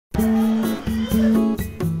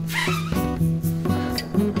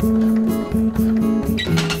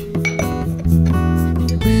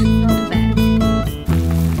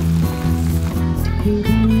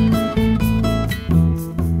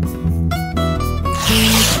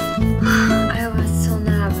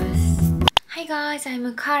guys,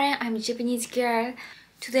 I'm Karen. I'm a Japanese girl.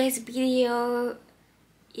 Today's video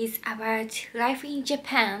is about life in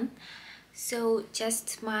Japan. So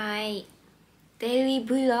just my daily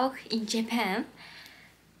vlog in Japan.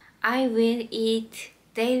 I will eat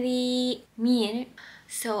daily meal.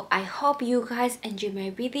 So I hope you guys enjoy my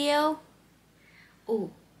video.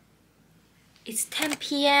 Oh, it's 10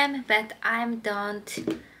 p.m. but I'm done.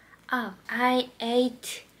 Oh, I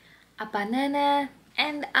ate a banana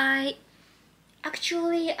and I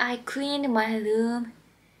cleaned my room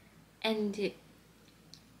and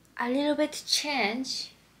a little bit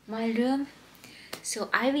change my room. So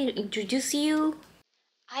I will introduce you.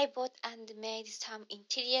 I bought and made some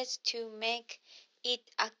interiors to make it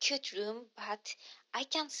a cute room, but I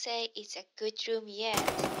can't say it's a good room yet.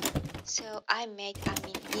 So I made a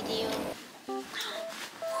mini video.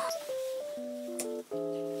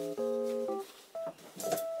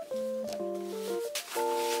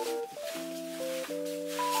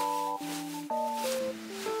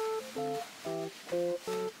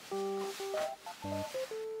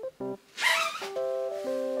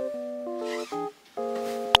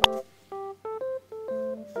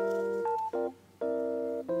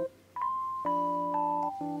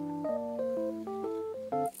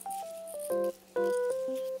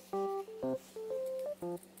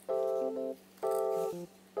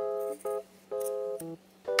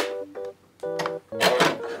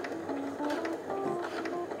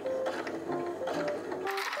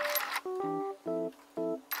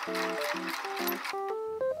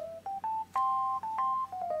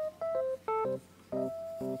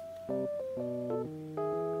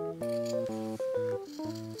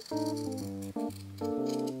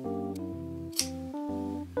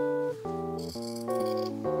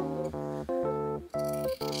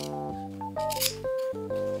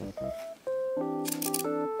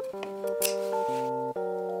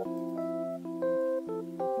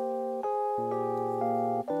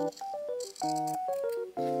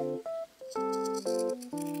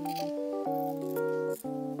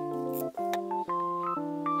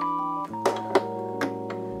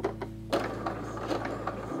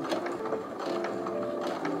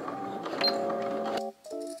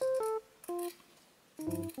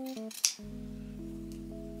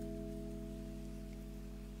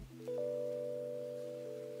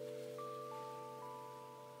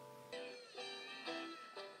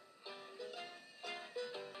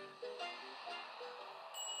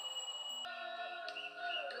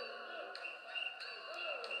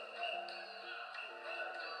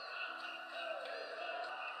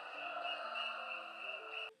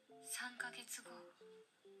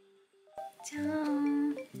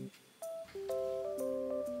 짠!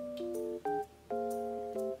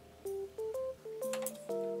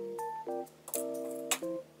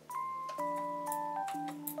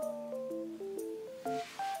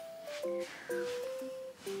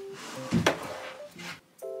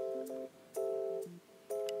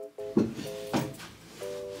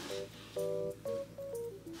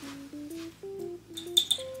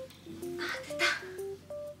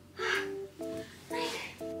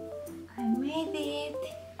 I made it.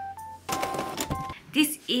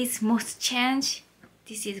 This is most change.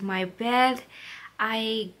 This is my bed.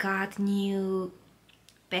 I got new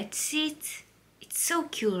bed sheets. It's so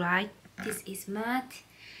cute, right? This is mat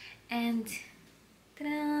and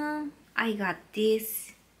ta-da! I got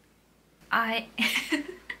this. I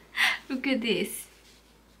look at this.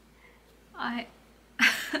 I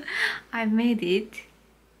I made it.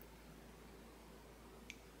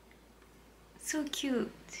 So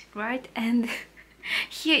cute, right? And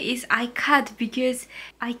here is I cut because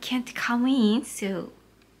I can't come in, so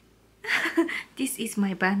this is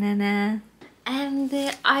my banana. And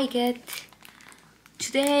I get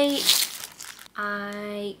today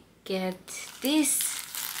I get this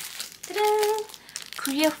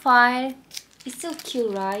clear file. It's so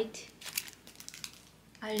cute, right?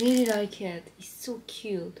 I really like it. It's so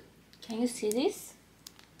cute. Can you see this?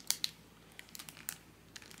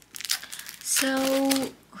 So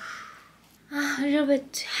a little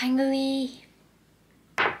bit hungry,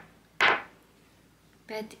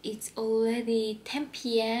 but it's already 10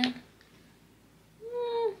 p.m.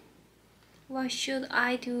 What should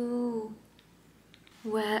I do?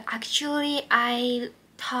 Well, actually I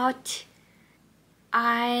thought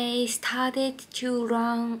I started to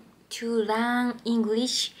learn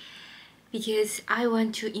English because I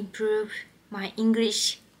want to improve my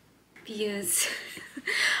English because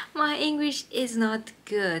my English is not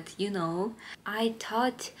good, you know. I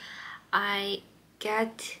thought I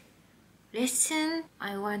get lesson.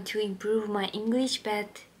 I want to improve my English,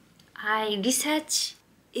 but I research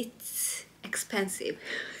it's expensive.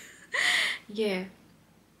 Yeah.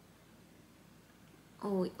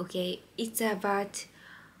 Oh, okay. It's about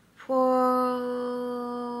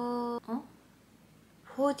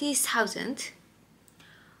 40,000.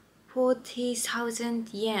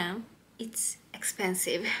 40,000 yen. It's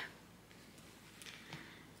expensive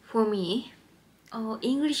for me.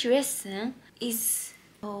 English lesson is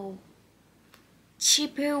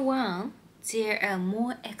cheaper one. There are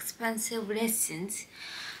more expensive lessons.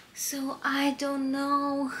 So I don't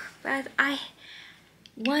know, but I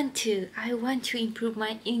want to improve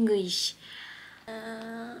my English.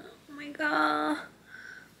 Oh my god.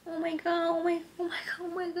 Oh my god, oh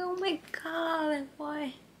my god,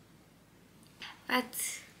 why? But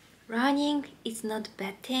running is not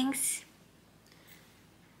bad things.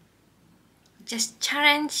 Just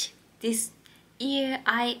challenge. This year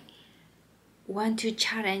I want to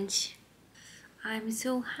challenge. I'm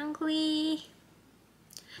so hungry.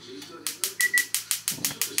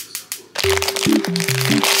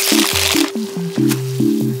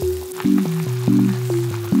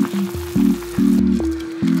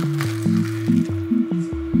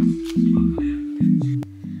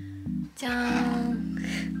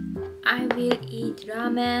 I will eat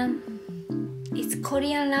ramen. It's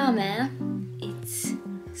Korean ramen. It's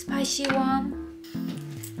spicy one.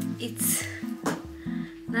 It's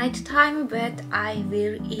night time, but I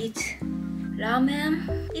will eat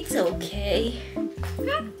ramen. It's okay.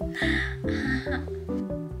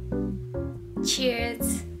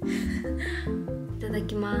 Cheers. いただ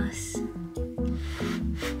きます。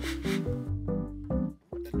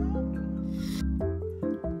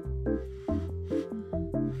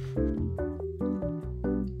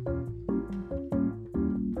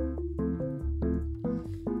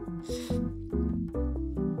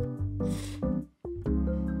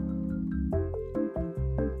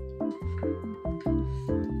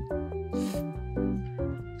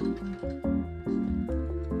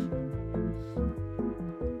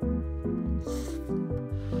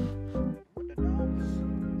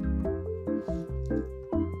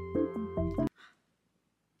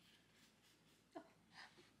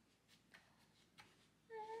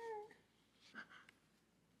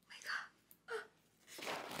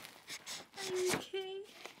Okay.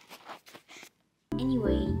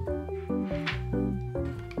 Anyway,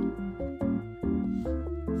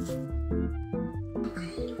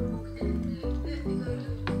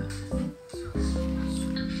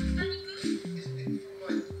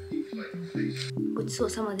ごちそう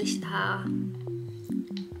さまでした。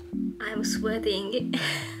I'm sweating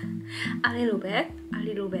a little bit.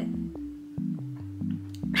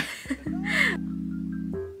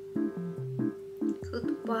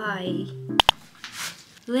 Goodbye.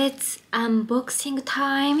 Let's unboxing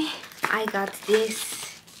time. I got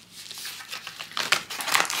this.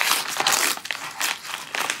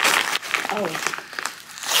 Oh.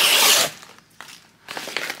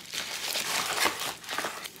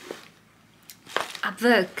 A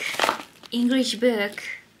book. English book.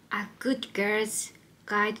 A Good Girl's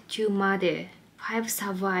Guide to Mother. 5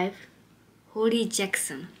 Survive. Holly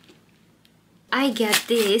Jackson. I get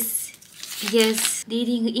this because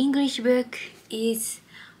reading English book is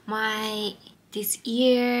my this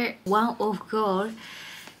year one of goal,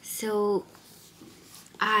 so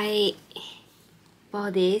I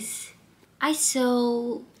bought this. I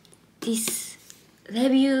saw this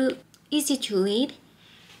review, easy to read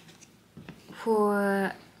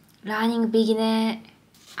for learning beginner.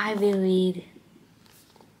 I will read.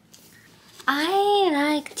 I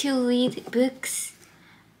like to read books,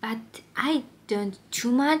 but I don't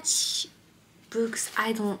too much books.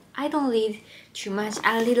 I don't read too much,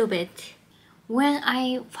 a little bit. When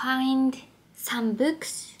I find some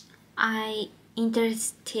books I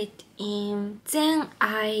interested in, then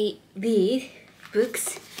I read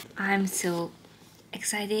books. I'm so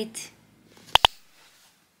excited.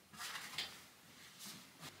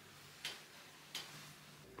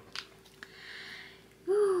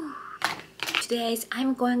 Today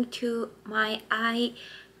I'm going to my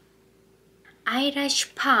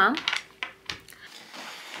eyelash palm.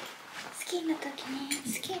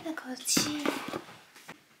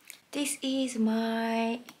 This is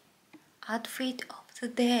my outfit of the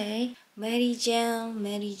day. Mary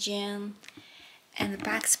Jane, and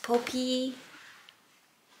Bugs Poppy.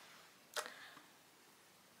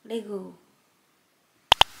 Lego.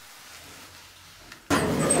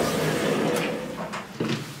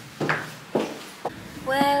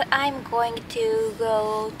 Well, I'm going to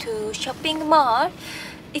go to shopping mall.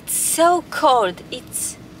 It's so cold.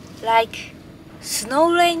 It's like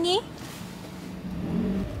snow rainy,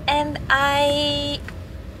 and I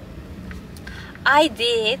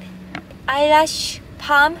did eyelash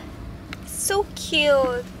palm. So so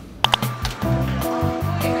cute.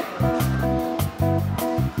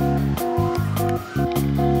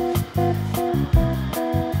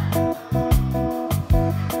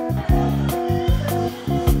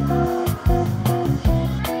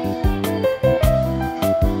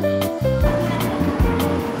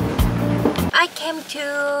 I came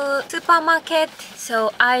to supermarket,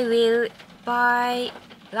 so I will buy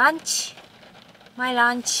lunch. My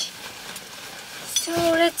lunch. So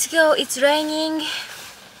let's go. It's raining.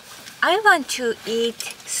 I want to eat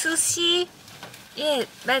sushi. Yeah,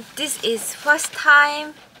 but this is first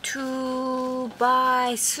time to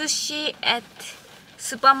buy sushi at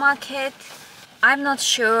supermarket. I'm not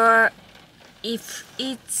sure if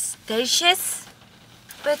it's delicious,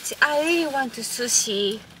 but I really want to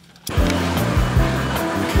sushi.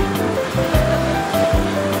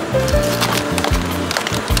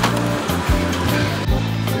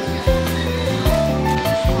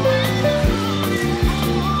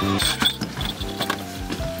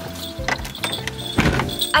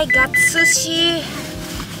 I got sushi.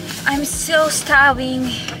 I'm so starving.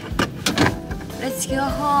 Let's go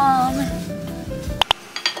home.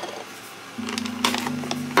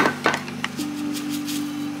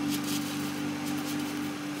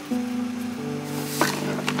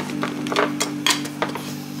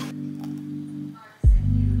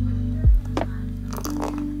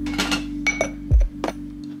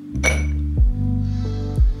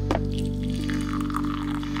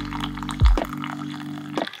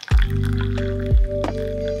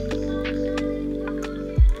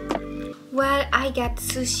 Well, I got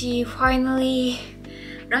sushi finally.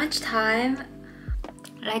 Lunchtime,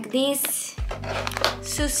 like this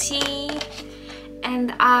sushi,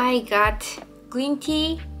 and I got green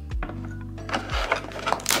tea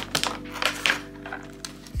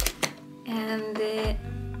and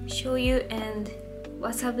shoyu and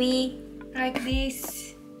wasabi, like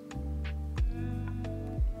this.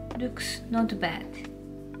 Looks not bad.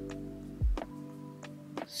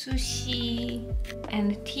 Sushi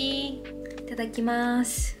and tea. いただきま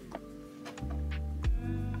す。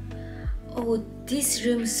Oh, this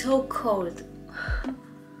room is so cold.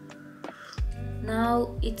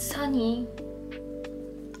 Now it's sunny.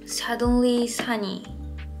 Suddenly sunny.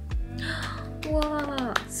 わ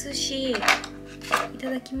あ、寿司。いた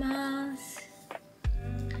だきます。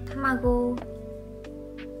卵。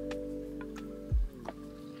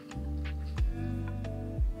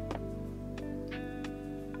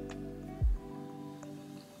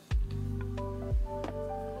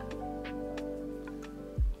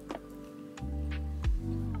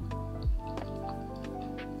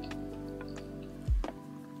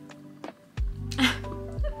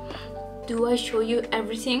Do I show you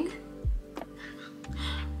everything?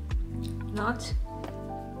 Not.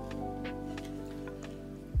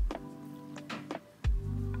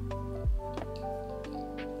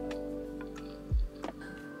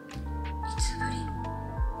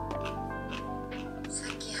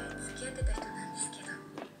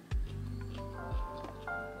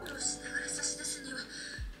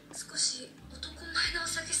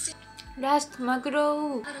 Last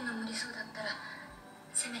maguro.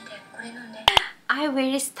 I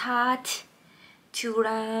will start to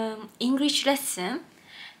learn English lesson.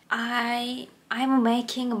 I'm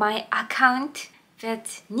making my account,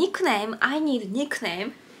 but nickname, I need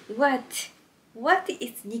nickname. What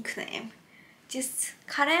is nickname? Just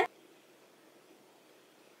Karen?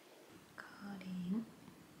 Karen.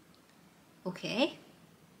 Okay.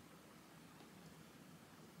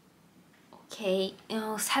 Okay,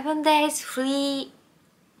 7 days free,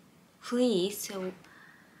 so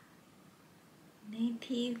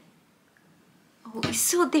native. Oh, it's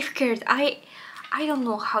so difficult. I don't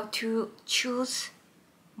know how to choose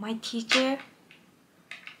my teacher.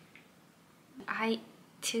 I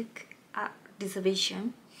took a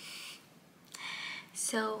reservation,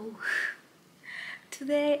 so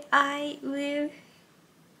today I will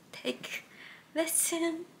take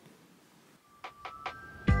lesson.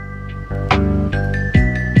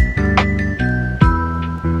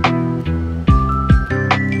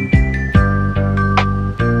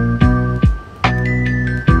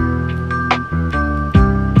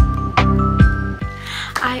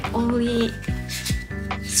 Only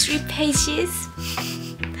 3 pages.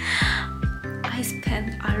 I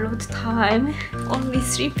spent a lot of time. Only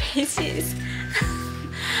 3 pages.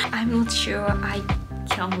 I'm not sure I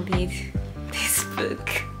can read this book.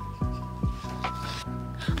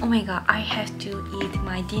 Oh my god, I have to eat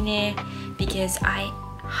my dinner because I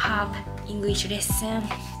have English lesson.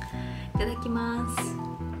 いただきます。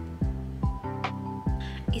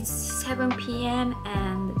It's 7 p.m.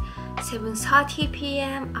 and 7:30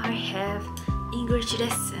 p.m. I have English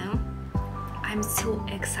lesson. I'm so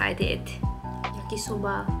excited.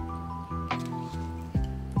 Yakisoba.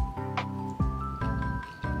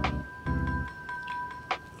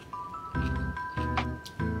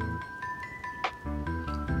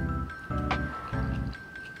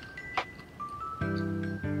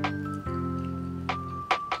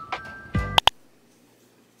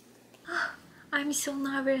 I'm so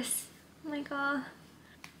nervous. Oh my god.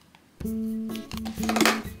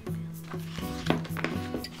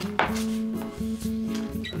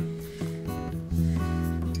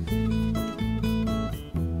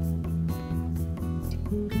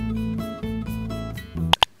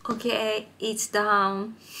 Okay, it's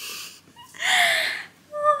done.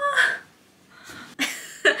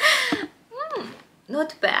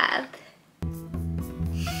 Not bad.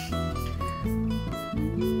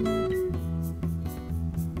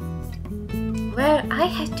 Well, I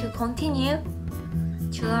had to continue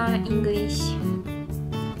to learn English.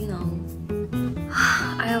 You know,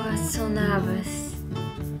 I was so nervous.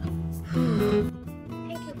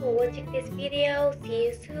 Thank you for watching this video. See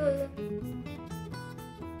you soon.